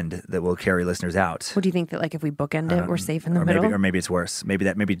at the end that will carry listeners out. What do you think that like if we bookend it, we're safe in the middle? Or maybe it's worse.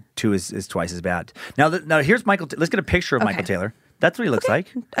 Maybe 2 is twice as bad. Now here's Michael. Let's get a picture of Michael Taylor. That's what he looks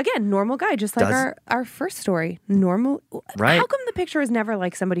like. Again, normal guy, just like our first story. Normal. Right. How come the picture is never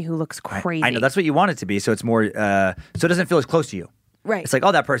like somebody who looks crazy? I know that's what you want it to be. So it's more. So it doesn't feel as close to you. Right. It's like,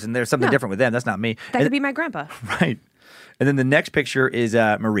 oh, that person, there's something different with them. That's not me. That could be my grandpa. Right. And then the next picture is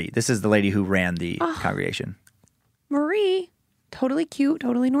Marie. This is the lady who ran the congregation. Marie, totally cute,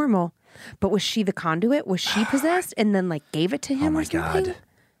 totally normal. But was she the conduit? Was she possessed and then like gave it to him or something? God.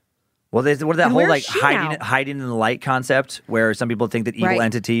 Well, there's that whole like hiding in the light concept where some people think that evil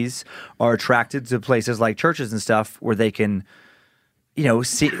entities are attracted to places like churches and stuff where they can...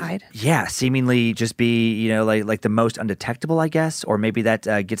 seemingly just be, like the most undetectable, I guess, or maybe that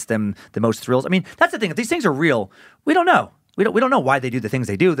gets them the most thrills. I mean, that's the thing. If these things are real, we don't know. We don't know why they do the things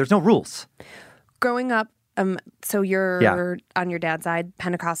they do. There's no rules. Growing up, so you're on your dad's side,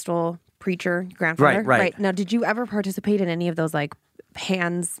 Pentecostal preacher, grandfather, right? Now, did you ever participate in any of those like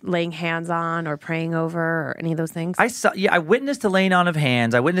laying hands on or praying over or any of those things? I witnessed the laying on of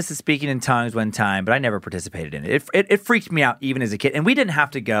hands. I witnessed the speaking in tongues one time, but I never participated in it. It freaked me out even as a kid. And we didn't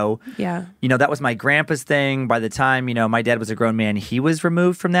have to go. Yeah. That was my grandpa's thing. By the time, my dad was a grown man, he was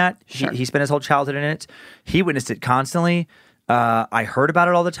removed from that. Sure. He spent his whole childhood in it. He witnessed it constantly. I heard about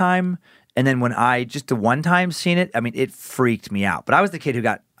it all the time. And then when I just the one time seen it, I mean, it freaked me out. But I was the kid who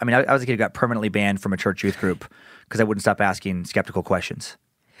got permanently banned from a church youth group because I wouldn't stop asking skeptical questions.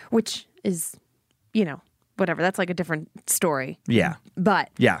 Which is, whatever. That's like a different story. Yeah. But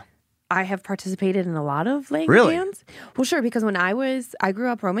yeah, I have participated in a lot of laying hands. Well, sure, because when I grew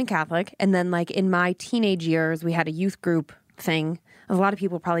up Roman Catholic, and then like in my teenage years, we had a youth group thing. A lot of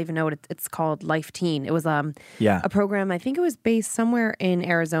people probably even know what it's called, Life Teen. It was a program. I think it was based somewhere in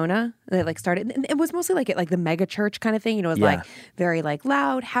Arizona. They like started. And it was mostly like the mega church kind of thing. It was like very like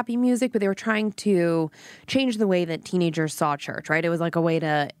loud, happy music, but they were trying to change the way that teenagers saw church. Right? It was like a way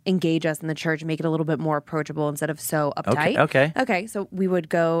to engage us in the church, make it a little bit more approachable instead of so uptight. Okay. So I would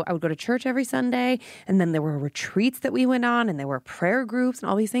go to church every Sunday, and then there were retreats that we went on, and there were prayer groups and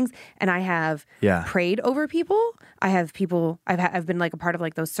all these things. And I have prayed over people. I've been like a part of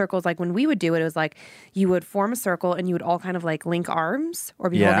like those circles. Like when we would do it, it was like you would form a circle and you would all kind of like link arms or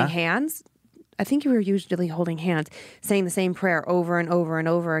be holding hands. I think you were usually holding hands, saying the same prayer over and over and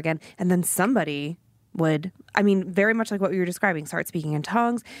over again. And then somebody would, I mean, very much like what we were describing, start speaking in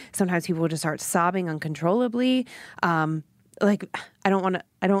tongues. Sometimes people would just start sobbing uncontrollably. Like, I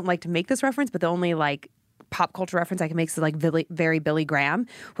don't like to make this reference, but the only like pop culture reference I can make is like very Billy Graham,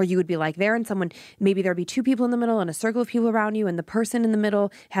 where you would be like there and someone, maybe there'd be two people in the middle and a circle of people around you, and the person in the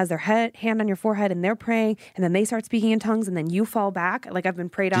middle has their hand on your forehead and they're praying, and then they start speaking in tongues, and then you fall back. Like I've been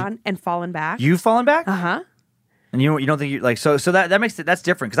prayed on and fallen back. You've fallen back? Uh-huh. And you don't think you like so that makes it that's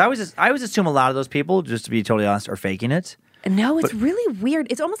different, because I always assume a lot of those people, just to be totally honest, are faking it. No, it's really weird.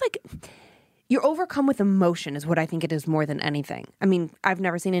 It's almost like you're overcome with emotion is what I think it is more than anything. I mean, I've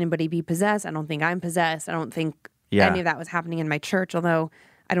never seen anybody be possessed. I don't think I'm possessed. I don't think any of that was happening in my church, although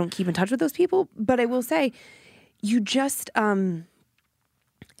I don't keep in touch with those people. But I will say, you just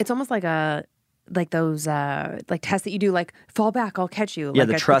it's almost like those tests that you do, like fall back, I'll catch you. Yeah,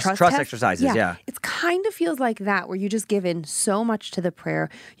 like the trust test. exercises. Yeah, it kind of feels like that, where you just give in so much to the prayer.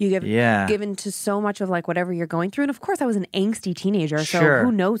 You give given to so much of like whatever you're going through. And of course, I was an angsty teenager, so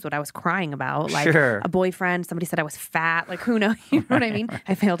who knows what I was crying about? Like a boyfriend, somebody said I was fat. Like who knows? You know what I mean?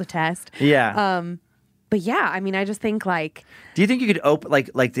 I failed a test. Yeah. But yeah, I mean, I just think like. Do you think you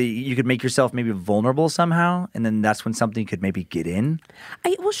could you could make yourself maybe vulnerable somehow, and then that's when something could maybe get in?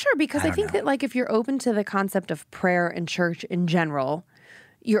 Well, sure, because I think that like if you're open to the concept of prayer and church in general,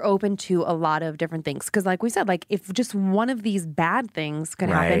 you're open to a lot of different things. Because like we said, like if just one of these bad things could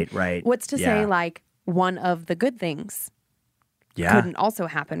happen, what's to say like one of the good things couldn't also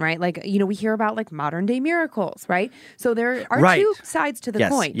happen, right? Like, you know, we hear about like modern day miracles, right? So there are two sides to the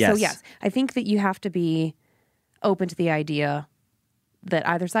coin. So yes, I think that you have to be open to the idea that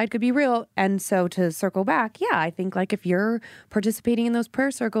either side could be real. And so to circle back, I think like if you're participating in those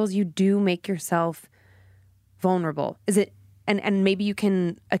prayer circles, you do make yourself vulnerable. Is it, and maybe you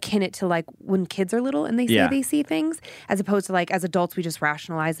can akin it to like when kids are little and they say they see things, as opposed to like as adults, we just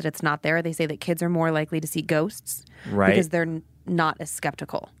rationalize that it's not there. They say that kids are more likely to see ghosts because they're not as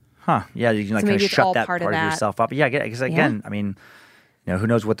skeptical. Huh. Yeah, you can like kind of shut that part of yourself up. Yeah, because again, I mean, you know, who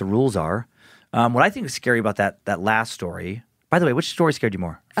knows what the rules are. What I think is scary about that last story, by the way, which story scared you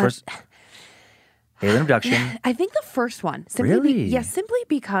more? First, alien abduction? I think the first one. Simply simply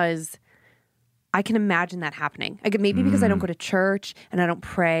because I can imagine that happening. Like maybe because I don't go to church and I don't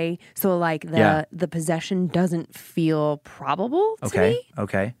pray, so like the possession doesn't feel probable to me.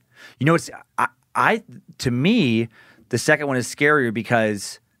 Okay. You know, it's to me, the second one is scarier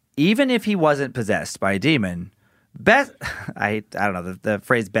because even if he wasn't possessed by a demon, I don't know, the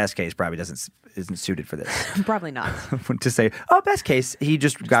phrase "best case" probably isn't suited for this. Probably not. To say, best case, he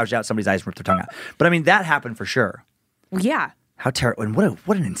just gouged out somebody's eyes and ripped their tongue out. But I mean, that happened for sure. Yeah. How terrible! And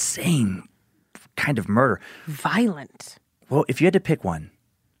what an insane kind of murder. Violent. Well, if you had to pick one,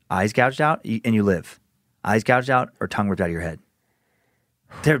 eyes gouged out and you live, eyes gouged out or tongue ripped out of your head.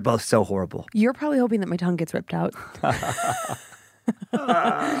 They're both so horrible. You're probably hoping that my tongue gets ripped out.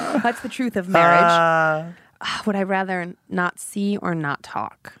 That's the truth of marriage. Would I rather not see or not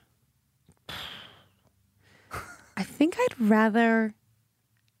talk? I think I'd rather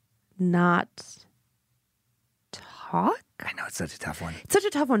not talk. I know, it's such a tough one. It's such a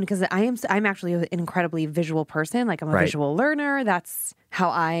tough one because I'm actually an incredibly visual person. Like I'm a visual learner. That's how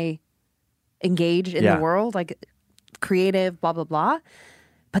I engage in the world, like creative, blah, blah, blah.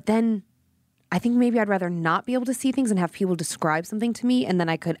 But then I think maybe I'd rather not be able to see things and have people describe something to me, and then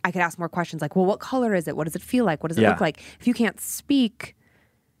I could ask more questions like, well, what color is it? What does it feel like? What does it look like? If you can't speak,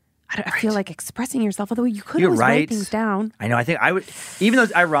 I feel like expressing yourself, although you could always write things down. I know. I think I would, even though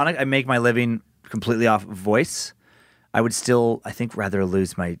it's ironic, I make my living completely off voice, I would still, I think, rather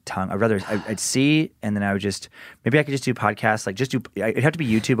lose my tongue. I'd see, and then I would maybe I could just do podcasts, like it'd have to be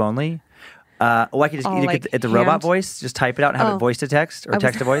YouTube only. I could just either get the robot voice, just type it out and have it voice to text or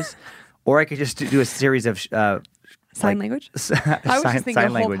text to voice. Or I could just do a series of sign language. I was just thinking a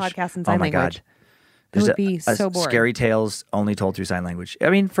whole podcast in sign language. God. It would be so boring. Scary tales only told through sign language. I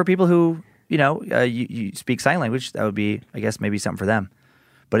mean, for people who you speak sign language, that would be, I guess, maybe something for them.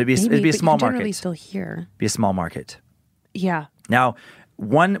 But it'd be a small market. Generally, still here. Be a small market. Yeah. Now,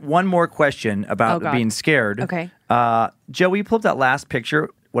 one more question about being scared. Okay. Joe, will you pull up that last picture?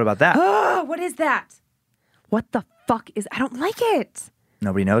 What about that? Oh, what is that? What the fuck is? I don't like it.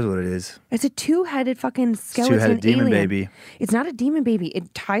 Nobody knows what it is. It's a two-headed fucking skeleton two-headed demon alien. Baby. It's not a demon baby.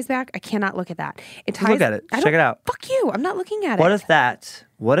 It ties back. I cannot look at that. It ties. Look at it. Check it out. Fuck you. I'm not looking at it. What if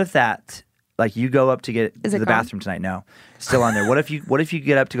that? Like you go up to get to the bathroom tonight? No, still on there. What if you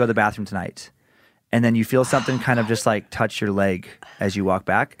get up to go to the bathroom tonight, and then you feel something kind of just like touch your leg as you walk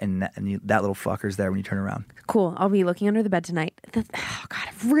back, and that little fucker's there when you turn around. Cool. I'll be looking under the bed tonight. Oh God,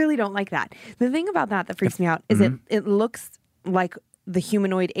 I really don't like that. The thing about that freaks me out is it looks like the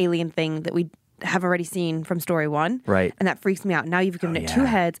humanoid alien thing that we have already seen from story 1. Right. And that freaks me out. Now you've given it 2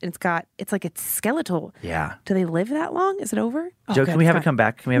 heads, and it's like it's skeletal. Yeah. Do they live that long? Is it over? Joe, can we have it come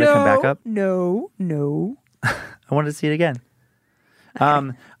back? Can we have it come back up? No. I wanted to see it again.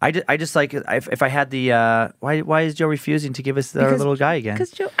 Okay. I just like if I had the why is Joe refusing to give us our little guy again?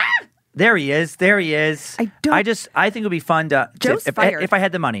 Because Joe. There he is. I think it would be fun to Joe's fired. If I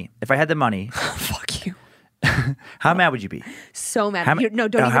had the money. Fuck you. How mad would you be? So mad. Don't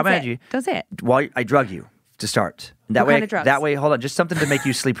even say it. Don't say it. Well, I drug you to start. What kind of drugs? That way, hold on, just something to make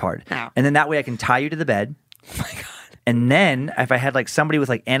you sleep hard. No. And then that way I can tie you to the bed. Oh my God. And then if I had like somebody with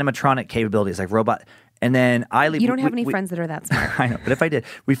like animatronic capabilities, like robot, and then I leave. You don't have any friends that are that smart. I know, but if I did,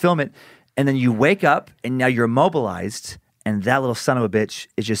 we film it, and then you wake up, and now you're immobilized, and that little son of a bitch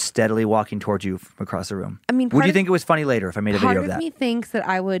is just steadily walking towards you from across the room. I mean, would you think it was funny later if I made a video of that? Part of me thinks that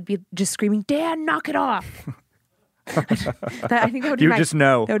I would be just screaming, "Dan, knock it off!" I think that would be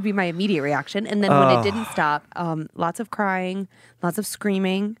that would be my immediate reaction. And then when it didn't stop, lots of crying, lots of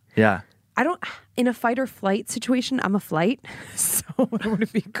screaming. Yeah. In a fight or flight situation, I'm a flight, so it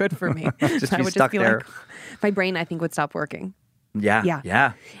wouldn't be good for me. Just be stuck there. Like, my brain, I think, would stop working.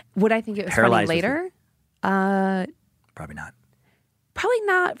 Yeah. Would I think it was Paralyzed funny later? Probably not. Probably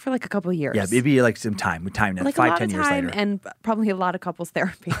not for like a couple of years. Yeah, it'd be like some time now, like 5-10 years later. And probably a lot of couples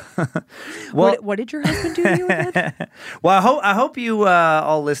therapy. Well, what did your husband do to you with it? Well, I hope you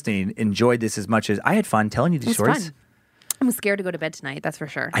all listening enjoyed this as much as I had fun telling you these stories. Fun. I'm scared to go to bed tonight, that's for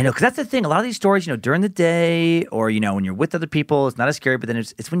sure. I know, because that's the thing. A lot of these stories, during the day or, when you're with other people, it's not as scary, but then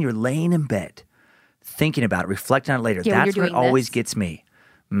it's when you're laying in bed thinking about it, reflecting on it later. Yeah, that's what always gets me.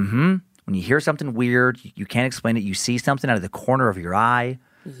 Mm-hmm. When you hear something weird, you can't explain it, you see something out of the corner of your eye.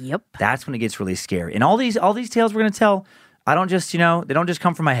 Yep. That's when it gets really scary. And all these tales we're going to tell, I don't just, they don't just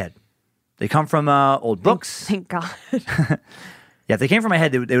come from my head. They come from old books. Thank God. Yeah, if they came from my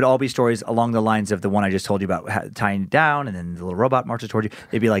head, they would all be stories along the lines of the one I just told you about, tying it down, and then the little robot marches toward you.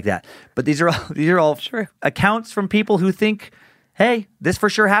 They'd be like that. But these are all True. Accounts from people who think, hey, this for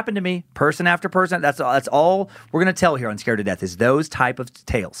sure happened to me, person after person. That's all we're going to tell here on Scared to Death is those type of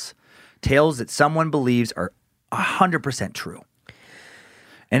tales that someone believes are 100% true.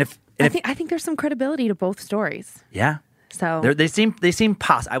 And I think there's some credibility to both stories. Yeah. So they seem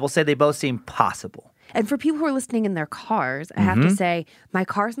possible. I will say they both seem possible. And for people who are listening in their cars, I have to say, my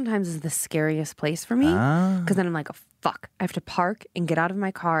car sometimes is the scariest place for me. Because then I'm like, oh, fuck. I have to park and get out of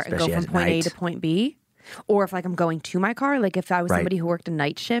my car and go from point A to point B. Or if I'm going to my car, like if I was somebody who worked a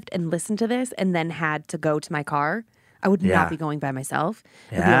night shift and listened to this and then had to go to my car, I would not be going by myself.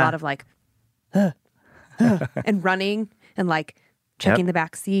 It'd be a lot of like, and running and like checking the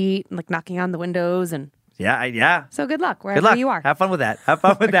back seat and like knocking on the windows and... Yeah. So good luck wherever you are. Have fun with that.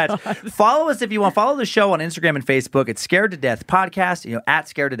 Follow us if you want. Follow the show on Instagram and Facebook. It's Scared to Death Podcast, at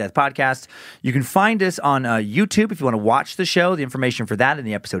Scared to Death Podcast. You can find us on YouTube if you want to watch the show. The information for that in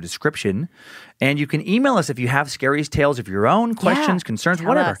the episode description. And you can email us if you have scary tales of your own, questions, concerns,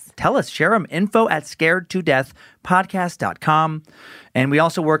 whatever. Tell us. Share them. info@scaredtodeathpodcast.com. And we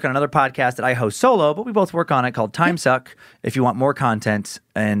also work on another podcast that I host solo, but we both work on it called Time Suck if you want more content.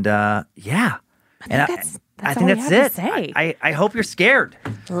 And I think that's it. I hope you're scared.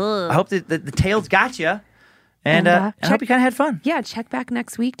 I hope that the tales got you. And I hope you kind of had fun. Yeah, check back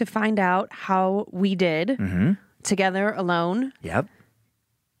next week to find out how we did together alone. Yep.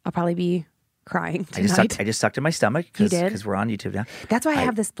 I'll probably be crying tonight. I just sucked in my stomach because we're on YouTube now. That's why I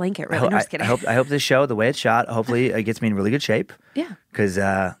have this blanket. Really, no, just kidding. I hope this show, the way it's shot, hopefully it gets me in really good shape. Yeah. Because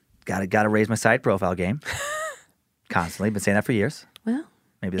gotta raise my side profile game. Constantly, been saying that for years. Well.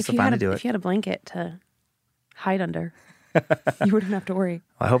 Maybe this will finally do it. If you had a blanket to hide under, you wouldn't have to worry.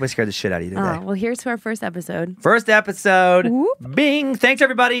 Well, I hope I scared the shit out of you today. Well, here's to our first episode. Whoop. Bing. Thanks,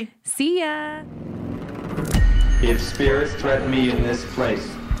 everybody. See ya. If spirits threaten me in this place,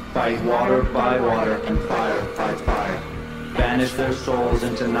 fight water by water and fire by fire. Banish their souls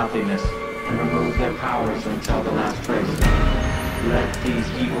into nothingness and remove their powers until the last trace. Let these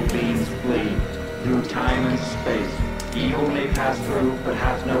evil beings flee through time and space. Evil may pass through, but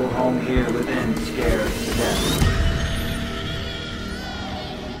hath no home here within, scared to death.